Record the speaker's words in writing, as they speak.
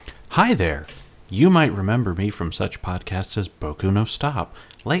Hi there! You might remember me from such podcasts as Boku no Stop,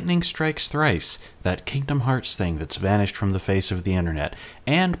 Lightning Strikes Thrice, that Kingdom Hearts thing that's vanished from the face of the internet,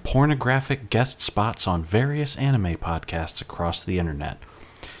 and pornographic guest spots on various anime podcasts across the internet.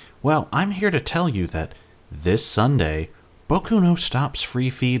 Well, I'm here to tell you that this Sunday, Boku no Stop's free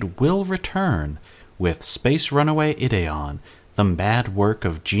feed will return with Space Runaway Ideon, the mad work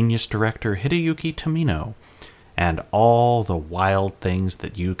of genius director Hideyuki Tomino, and all the wild things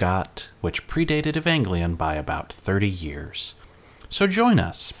that you got, which predated Evangelion by about 30 years. So join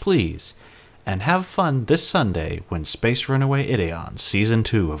us, please, and have fun this Sunday when Space Runaway Ideon Season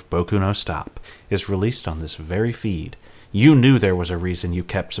 2 of Boku no Stop is released on this very feed. You knew there was a reason you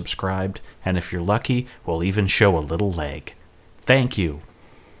kept subscribed, and if you're lucky, we'll even show a little leg. Thank you.